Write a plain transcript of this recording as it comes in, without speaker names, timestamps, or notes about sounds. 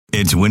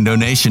It's Window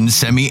Nation's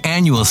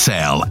semi-annual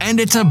sale, and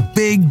it's a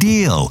big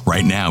deal.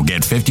 Right now,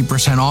 get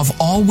 50% off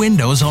all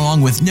windows along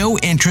with no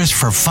interest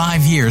for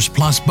 5 years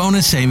plus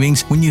bonus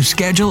savings when you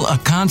schedule a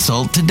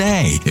consult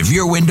today. If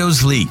your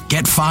windows leak,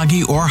 get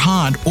foggy or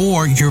hot,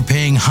 or you're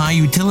paying high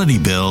utility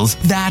bills,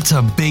 that's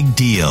a big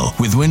deal.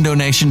 With Window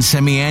Nation's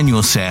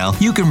semi-annual sale,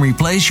 you can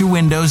replace your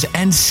windows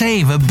and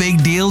save a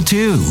big deal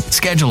too.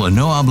 Schedule a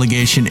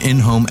no-obligation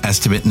in-home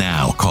estimate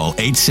now. Call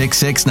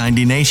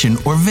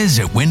 866-90NATION or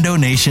visit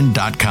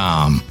windownation.com.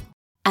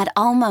 At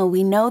Alma,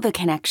 we know the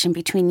connection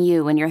between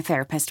you and your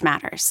therapist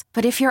matters.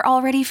 But if you're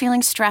already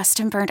feeling stressed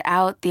and burnt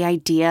out, the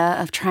idea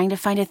of trying to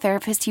find a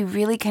therapist you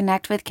really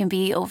connect with can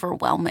be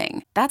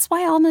overwhelming. That's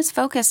why Alma's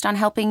focused on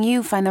helping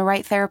you find the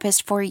right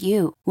therapist for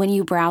you. When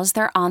you browse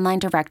their online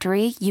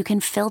directory, you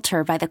can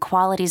filter by the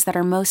qualities that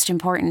are most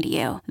important to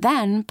you.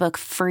 Then book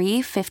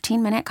free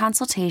 15-minute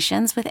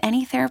consultations with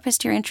any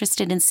therapist you're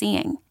interested in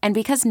seeing. And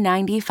because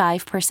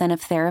 95%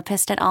 of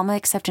therapists at Alma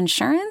accept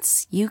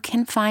insurance, you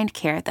can find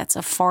care that's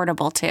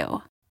affordable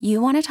too.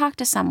 You want to talk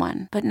to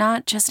someone, but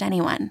not just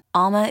anyone.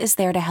 Alma is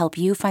there to help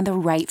you find the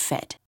right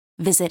fit.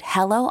 Visit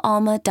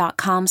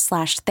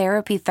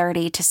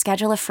helloalma.com/therapy30 to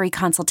schedule a free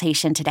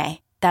consultation today.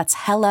 That's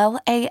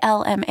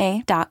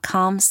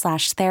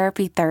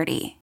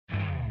helloalma.com/therapy30.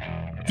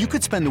 You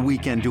could spend the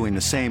weekend doing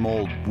the same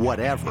old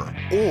whatever,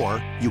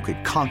 or you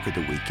could conquer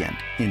the weekend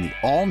in the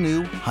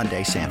all-new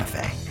Hyundai Santa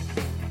Fe.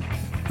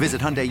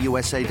 Visit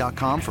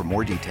HyundaiUSA.com for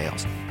more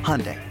details.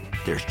 Hyundai,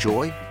 there's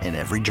joy in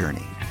every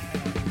journey.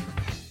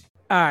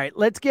 All right,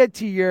 let's get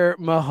to your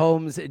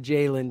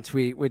Mahomes-Jalen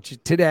tweet, which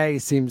today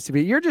seems to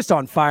be, you're just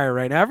on fire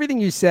right now.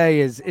 Everything you say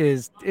is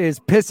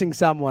pissing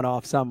someone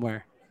off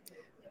somewhere.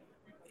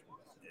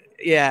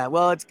 Yeah,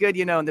 well, it's good,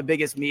 in the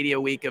biggest media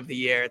week of the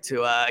year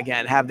to,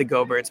 again, have the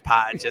Go Birds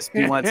pod just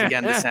be once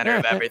again the center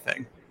of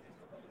everything.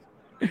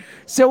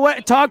 So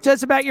talk to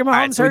us about your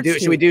Mahomes Hurts.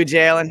 Should we do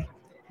Jalen?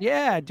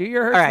 Yeah, do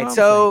your Hurts. All right,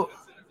 so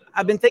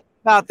I've been thinking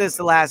about this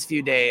the last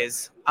few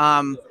days.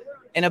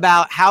 And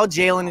about how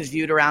Jalen is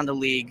viewed around the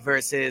league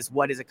versus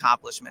what his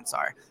accomplishments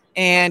are.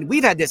 And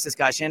we've had this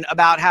discussion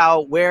about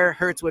where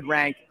Hurts would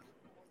rank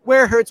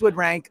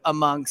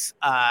amongst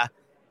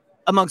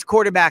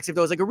quarterbacks if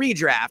there was like a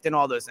redraft and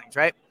all those things,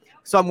 right?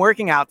 So I'm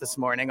working out this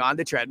morning on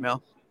the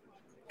treadmill,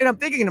 and I'm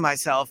thinking to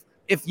myself,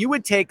 if you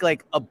would take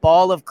like a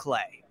ball of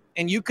clay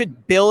and you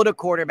could build a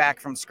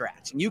quarterback from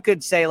scratch, and you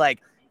could say like,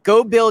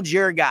 go build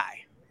your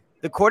guy,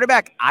 the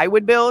quarterback I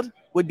would build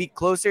would be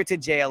closer to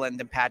Jalen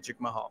than Patrick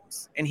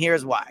Mahomes. And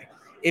here's why.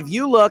 If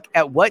you look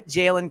at what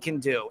Jalen can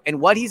do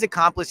and what he's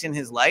accomplished in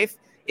his life,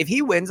 if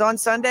he wins on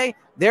Sunday,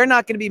 there are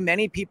not going to be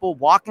many people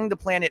walking the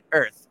planet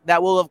Earth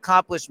that will have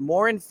accomplished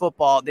more in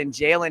football than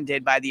Jalen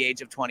did by the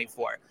age of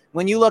 24.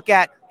 When you look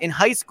at in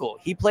high school,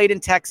 he played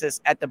in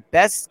Texas at the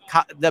best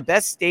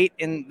state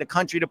in the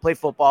country to play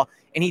football,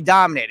 and he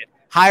dominated.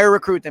 Higher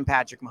recruit than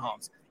Patrick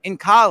Mahomes. In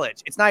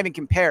college, it's not even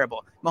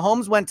comparable.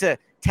 Mahomes went to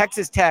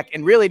Texas Tech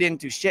and really didn't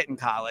do shit in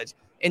college.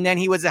 And then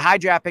he was a high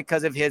draft pick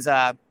because of his,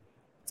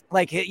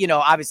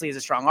 obviously he's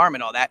a strong arm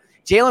and all that.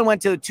 Jalen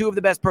went to two of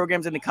the best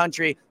programs in the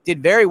country,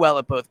 did very well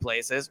at both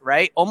places,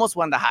 right? Almost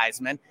won the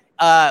Heisman,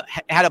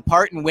 had a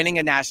part in winning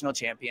a national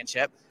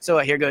championship. So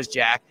here goes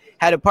Jack.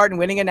 Had a part in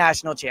winning a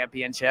national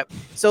championship.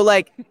 So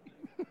like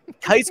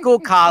high school,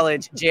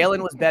 college,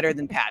 Jalen was better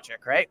than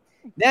Patrick, right?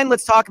 Then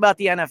let's talk about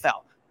the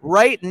NFL.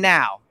 Right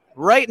now,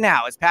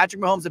 is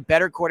Patrick Mahomes a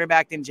better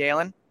quarterback than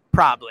Jalen?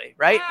 Probably,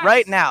 right? Yes.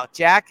 Right now,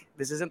 Jack,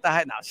 this isn't the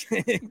high. No.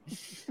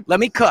 Let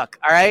me cook,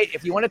 all right?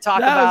 If you want to talk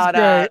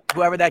about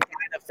whoever that guy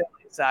on the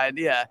Philly side,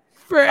 yeah.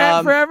 For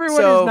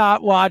everyone who's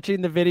not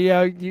watching the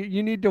video,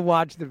 you need to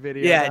watch the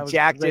video. Yeah,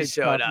 Jack just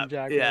showed up.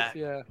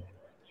 Yeah.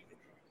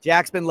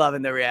 Jack's been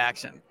loving the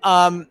reaction.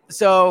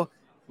 So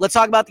let's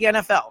talk about the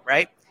NFL,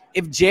 right?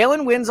 If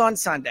Jalen wins on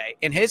Sunday,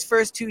 in his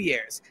first 2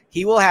 years,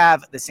 he will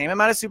have the same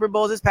amount of Super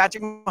Bowls as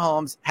Patrick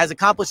Mahomes has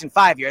accomplished in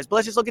 5 years. But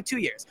let's just look at 2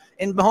 years.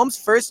 In Mahomes'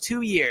 first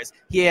 2 years,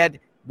 he had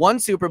one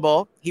Super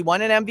Bowl, he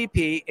won an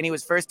MVP, and he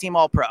was first-team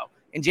All-Pro.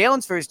 In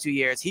Jalen's first 2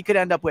 years, he could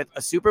end up with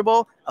a Super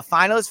Bowl, a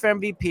finalist for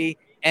MVP,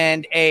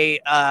 and a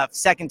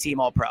second-team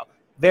All-Pro.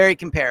 Very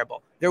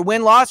comparable. Their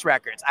win-loss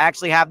records, I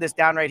actually have this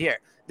down right here.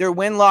 Their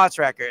win-loss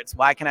records.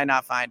 Why can I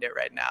not find it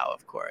right now,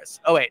 of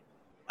course? Oh, wait.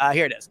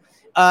 Here it is.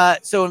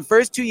 So in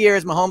first 2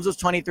 years, Mahomes was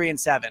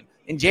 23-7.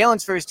 In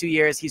Jalen's first 2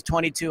 years, he's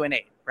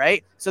 22-8,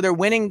 right? So they're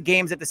winning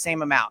games at the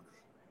same amount.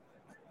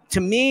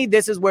 To me,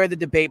 this is where the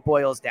debate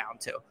boils down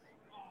to.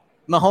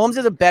 Mahomes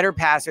is a better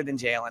passer than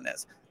Jalen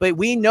is. But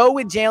we know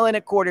with Jalen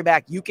at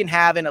quarterback, you can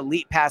have an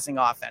elite passing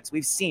offense.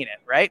 We've seen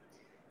it, right?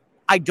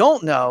 I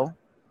don't know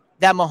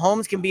that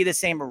Mahomes can be the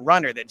same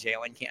runner that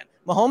Jalen can.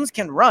 Mahomes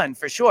can run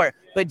for sure,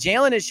 but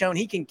Jalen has shown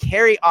he can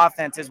carry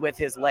offenses with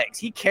his legs.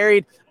 He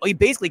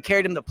basically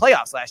carried him to the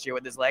playoffs last year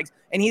with his legs,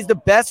 and he's the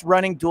best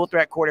running dual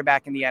threat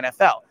quarterback in the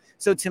NFL.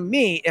 So to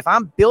me, if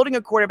I'm building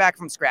a quarterback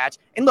from scratch,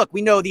 and look,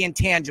 we know the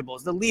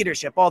intangibles, the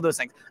leadership, all those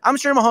things. I'm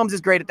sure Mahomes is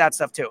great at that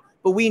stuff too,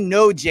 but we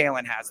know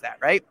Jalen has that,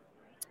 right?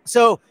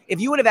 So if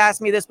you would have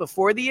asked me this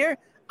before the year,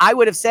 I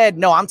would have said,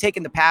 no, I'm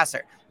taking the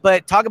passer.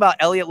 But talk about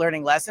Elliott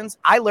learning lessons.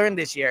 I learned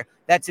this year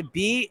that to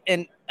be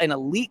an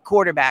elite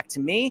quarterback, to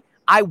me,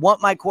 I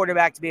want my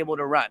quarterback to be able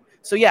to run.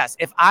 So yes,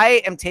 if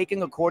I am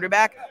taking a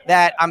quarterback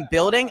that I'm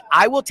building,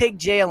 I will take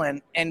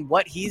Jalen and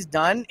what he's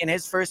done in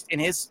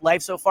his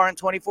life so far in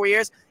 24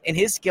 years and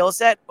his skill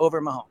set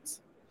over Mahomes.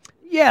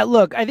 Yeah,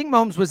 look, I think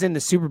Mahomes was in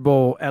the Super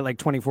Bowl at like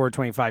 24,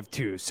 25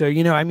 too. So,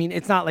 I mean,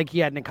 it's not like he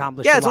hadn't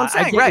accomplished a lot. Yeah, that's what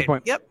I'm saying,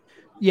 right? Yep.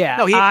 Yeah.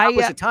 No, he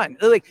accomplished a ton.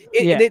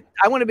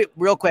 I want to be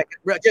real quick,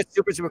 just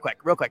super quick,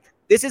 real quick.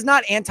 This is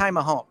not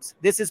anti-Mahomes.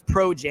 This is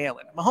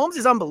pro-Jalen. Mahomes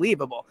is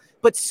unbelievable,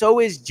 but so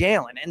is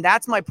Jalen. And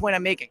that's my point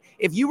I'm making.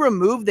 If you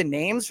remove the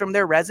names from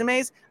their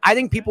resumes, I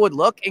think people would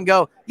look and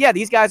go, yeah,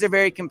 these guys are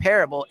very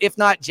comparable. If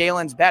not,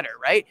 Jalen's better,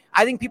 right?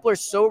 I think people are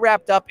so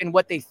wrapped up in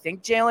what they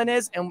think Jalen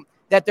is and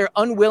that they're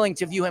unwilling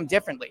to view him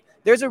differently.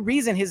 There's a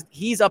reason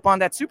he's up on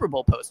that Super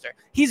Bowl poster.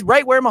 He's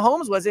right where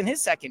Mahomes was in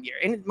his second year.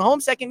 In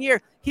Mahomes' second year,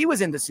 he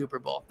was in the Super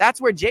Bowl. That's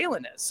where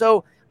Jalen is.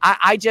 So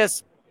I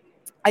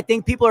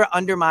think people are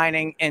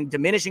undermining and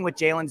diminishing what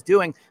Jalen's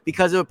doing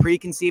because of a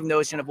preconceived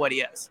notion of what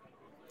he is.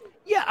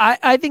 Yeah,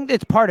 I think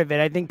that's part of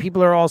it. I think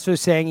people are also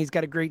saying he's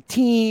got a great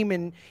team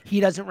and he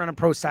doesn't run a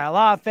pro-style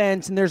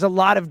offense. And there's a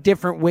lot of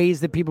different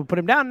ways that people put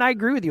him down. And I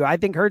agree with you. I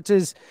think Hurts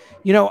is,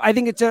 I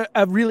think it's a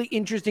really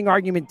interesting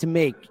argument to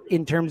make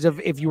in terms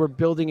of if you were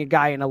building a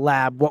guy in a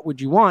lab, what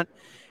would you want?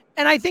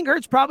 And I think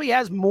Hurts probably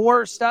has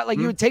more stuff. Like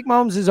you would take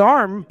Mahomes'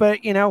 arm, but,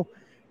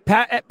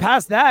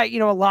 past that,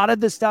 a lot of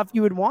the stuff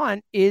you would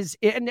want is,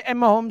 and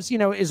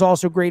Mahomes, is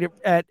also great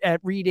at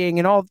reading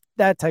and all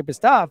that type of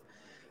stuff.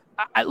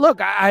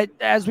 I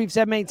as we've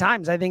said many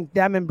times, I think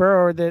them and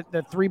Burrow are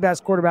the three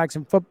best quarterbacks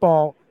in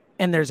football,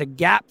 and there's a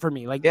gap for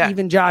me.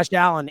 Even Josh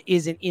Allen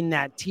isn't in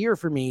that tier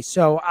for me.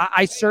 So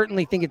I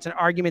certainly think it's an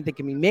argument that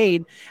can be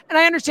made, and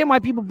I understand why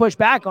people push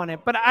back on it,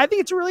 but I think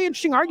it's a really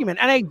interesting argument.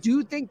 And I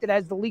do think that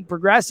as the league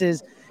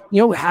progresses,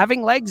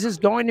 having legs is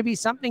going to be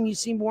something you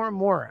see more and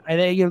more.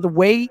 And the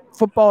way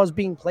football is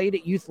being played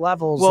at youth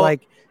levels,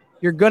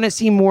 you're going to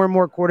see more and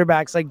more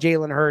quarterbacks like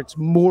Jalen Hurts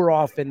more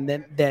often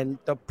than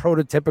the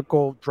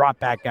prototypical drop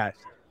back guys.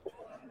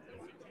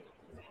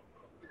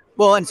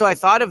 Well, and so I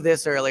thought of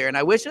this earlier, and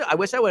I wish I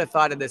would have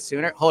thought of this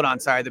sooner. Hold on,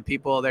 sorry, the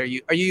people there.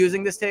 Are you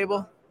using this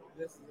table?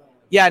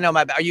 Yeah, no,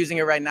 my bad. Are you using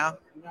it right now?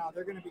 No,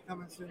 they're going to be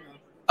coming soon.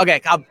 Okay,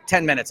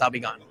 10 minutes. I'll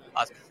be gone.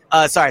 Awesome.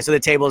 Sorry, so the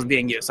table is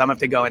being used. So I'm going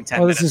to have to go in 10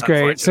 minutes. This is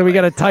great. So we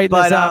got to tighten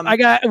this up. We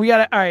got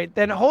to, all right,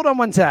 then hold on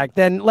one sec.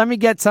 Then let me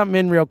get something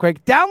in real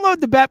quick. Download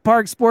the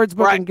BetParx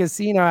Sportsbook and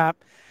Casino app.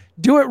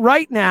 Do it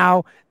right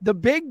now. The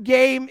big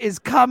game is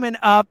coming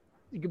up.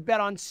 You can bet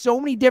on so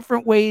many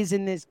different ways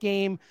in this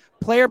game.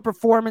 Player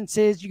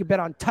performances. You can bet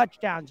on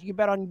touchdowns. You can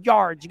bet on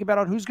yards. You can bet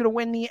on who's going to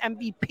win the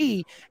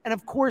MVP. And,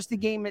 of course, the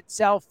game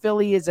itself.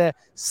 Philly is a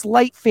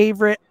slight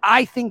favorite.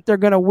 I think they're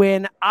going to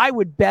win. I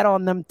would bet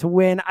on them to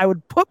win. I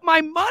would put my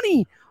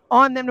money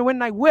on them to win,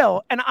 and I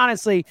will. And,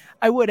 honestly,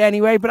 I would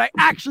anyway. But I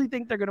actually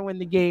think they're going to win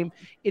the game.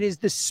 It is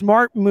the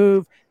smart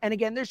move. And,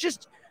 again,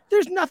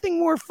 there's nothing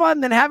more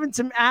fun than having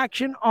some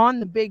action on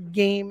the big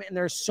game, and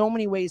there's so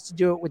many ways to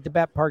do it with the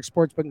BetParx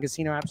Sportsbook and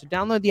Casino app. So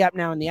download the app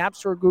now in the App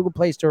Store, Google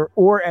Play Store,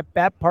 or at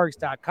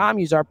betparx.com.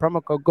 Use our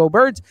promo code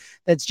GOBIRDS.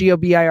 That's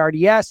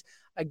GOBIRDS.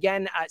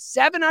 Again,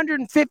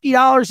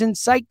 $750 in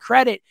site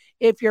credit.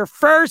 If your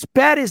first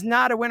bet is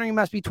not a winner, you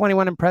must be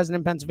 21 and present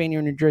in Pennsylvania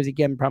or New Jersey.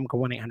 Again, promo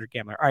code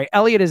 1-800-GAMBLER. All right,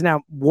 Elliott is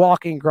now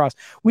walking across.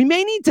 We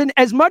may need to,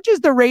 as much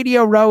as the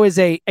radio row is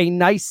a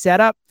nice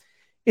setup,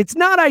 it's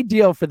not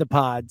ideal for the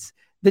pods.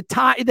 The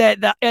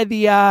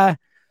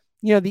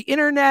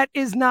internet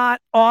is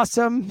not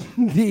awesome.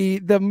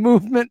 The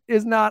movement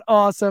is not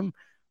awesome.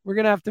 We're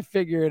gonna have to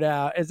figure it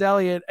out. As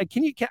Elliott, I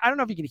don't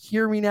know if you can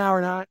hear me now or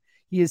not.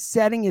 He is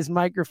setting his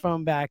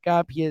microphone back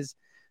up. He has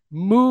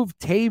moved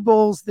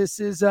tables.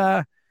 This is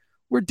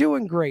we're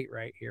doing great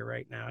right here,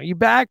 right now. Are you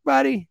back,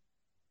 buddy?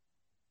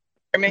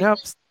 Nope.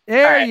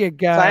 There you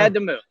go. So I had to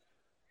move.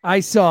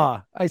 I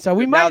saw.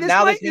 We won't have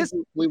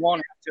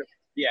to.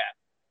 Yeah.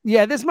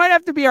 Yeah, this might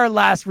have to be our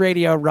last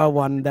radio row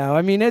one, though.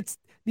 I mean,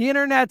 the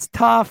internet's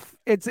tough.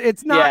 It's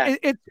not.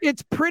 Yeah.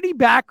 It's pretty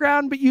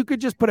background, but you could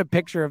just put a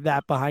picture of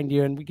that behind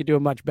you, and we could do a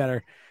much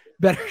better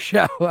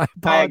show. I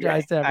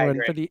apologize to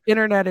everyone for the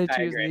internet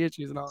issues, and the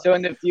issues, and all. So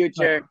in the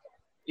future,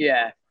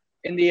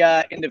 in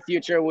the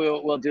future,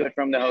 we'll do it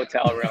from the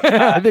hotel room.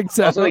 I think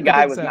so. Also, the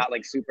guy was not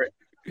like super.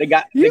 The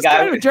guy was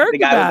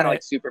not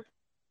like super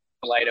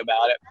polite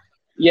about it.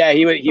 Yeah,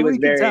 he was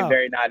very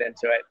very not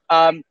into it.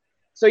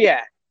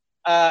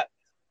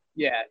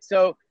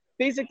 So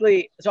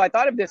basically, I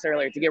thought of this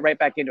earlier to get right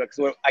back into it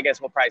because I guess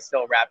we'll probably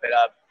still wrap it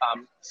up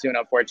soon,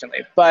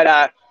 unfortunately.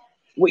 But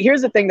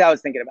here's the thing that I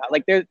was thinking about.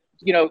 Like, there's,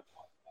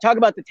 talk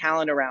about the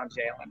talent around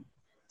Jalen.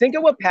 Think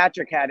of what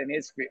Patrick had in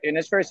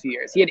his first few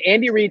years. He had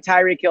Andy Reid,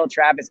 Tyreek Hill,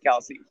 Travis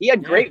Kelce. He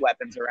had great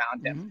weapons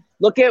around him. Mm-hmm.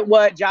 Look at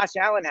what Josh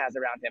Allen has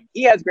around him.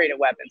 He has great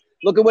weapons.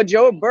 Look at what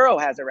Joe Burrow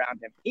has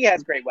around him. He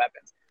has great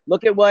weapons.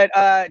 Look at what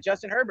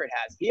Justin Herbert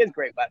has. He has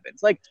great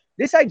weapons. Like,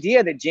 this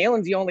idea that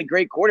Jalen's the only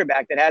great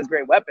quarterback that has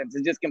great weapons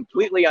is just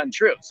completely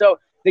untrue. So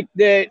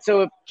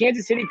So if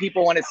Kansas City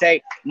people want to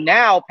say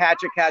now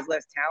Patrick has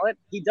less talent,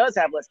 he does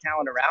have less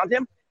talent around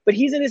him, but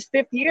he's in his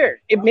 5th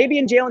year. If maybe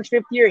in Jalen's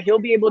 5th year, he'll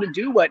be able to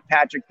do what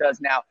Patrick does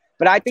now.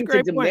 But I think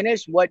to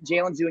diminish what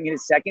Jalen's doing in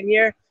his 2nd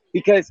year,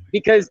 because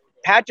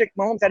Patrick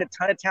Mahomes had a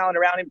ton of talent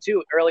around him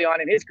too early on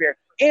in his career,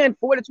 and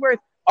for what it's worth,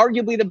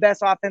 arguably the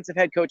best offensive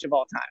head coach of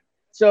all time.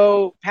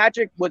 So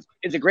Patrick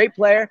is a great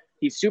player.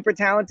 He's super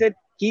talented.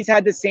 He's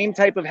had the same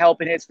type of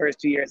help in his first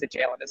 2 years that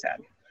Jalen has had.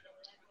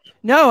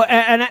 No,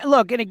 and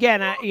look, and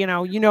again, you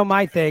know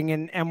my thing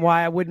and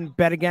why I wouldn't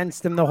bet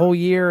against him the whole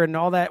year and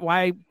all that,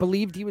 why I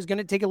believed he was going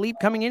to take a leap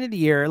coming into the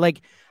year.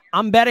 Like,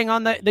 I'm betting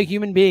on the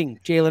human being,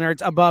 Jalen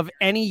Hurts, above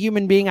any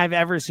human being I've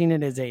ever seen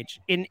in his age.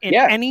 In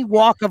any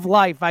walk of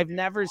life, I've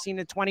never seen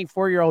a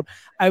 24-year-old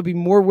I would be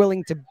more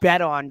willing to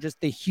bet on just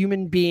the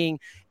human being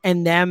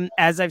and them,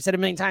 as I've said a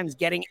million times,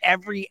 getting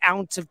every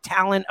ounce of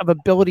talent, of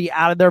ability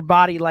out of their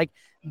body. Like,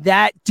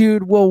 that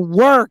dude will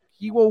work.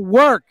 He will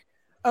work.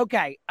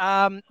 Okay.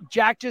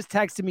 Jack just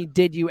texted me,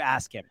 did you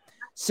ask him?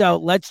 So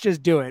let's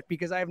just do it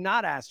because I have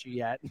not asked you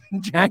yet.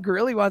 Jack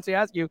really wants to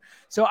ask you.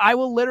 So I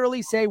will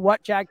literally say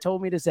what Jack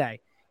told me to say.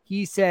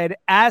 He said,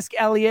 ask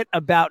Elliot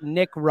about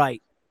Nick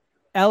Wright.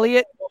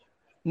 Elliot,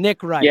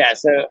 Nick Wright. Yeah.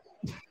 So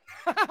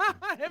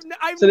I have no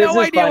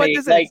idea what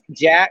this is.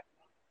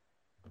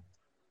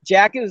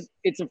 Jack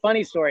it's a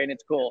funny story and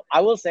it's cool.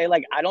 I will say,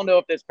 like, I don't know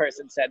if this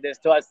person said this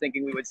to us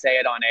thinking we would say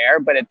it on air,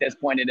 but at this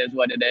point it is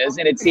what it is.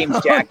 And it seems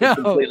Jack is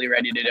completely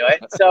ready to do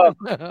it.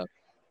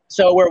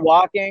 So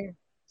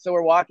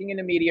we're walking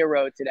into Media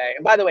Row today.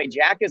 And by the way,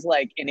 Jack is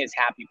like in his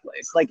happy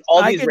place. Like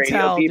all these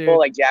radio people, dude.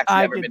 Like Jack's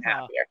never been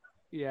happier.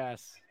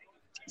 Yes.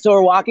 So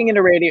we're walking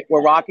into Radio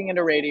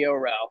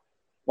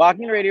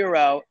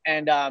Row,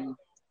 and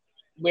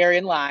we're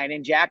in line,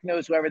 and Jack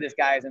knows whoever this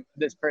guy is,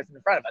 this person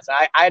in front of us.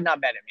 I had not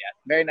met him yet.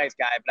 Very nice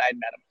guy, but I hadn't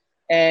met him.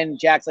 And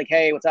Jack's like,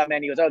 hey, what's up,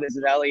 man? He goes, oh, this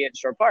is Elliot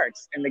Shore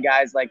Parks. And the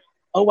guy's like,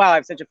 oh, wow, I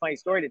have such a funny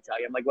story to tell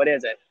you. I'm like, what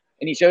is it?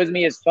 And he shows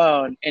me his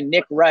phone, and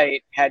Nick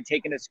Wright had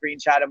taken a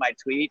screenshot of my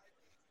tweet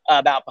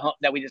about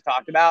that we just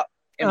talked about,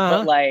 and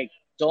put like,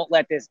 don't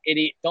let this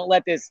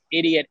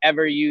idiot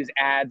ever use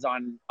ads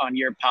on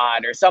your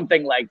pod or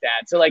something like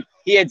that. So like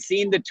he had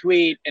seen the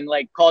tweet and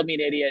like called me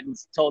an idiot and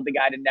told the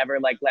guy to never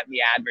like let me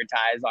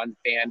advertise on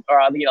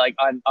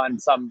on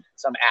some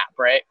app,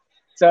 right?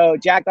 So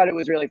Jack thought it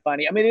was really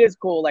funny. I mean, it is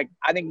cool. Like,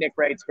 I think Nick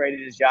Wright's great at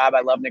his job.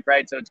 I love Nick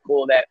Wright, so it's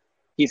cool that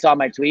he saw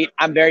my tweet.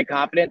 I'm very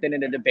confident that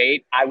in a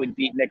debate I would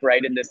beat Nick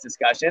Wright in this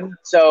discussion.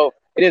 So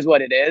it is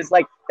what it is.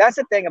 Like, that's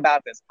the thing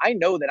about this. I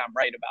know that I'm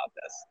right about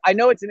this. I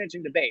know it's an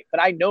interesting debate,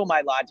 but I know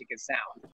my logic is sound.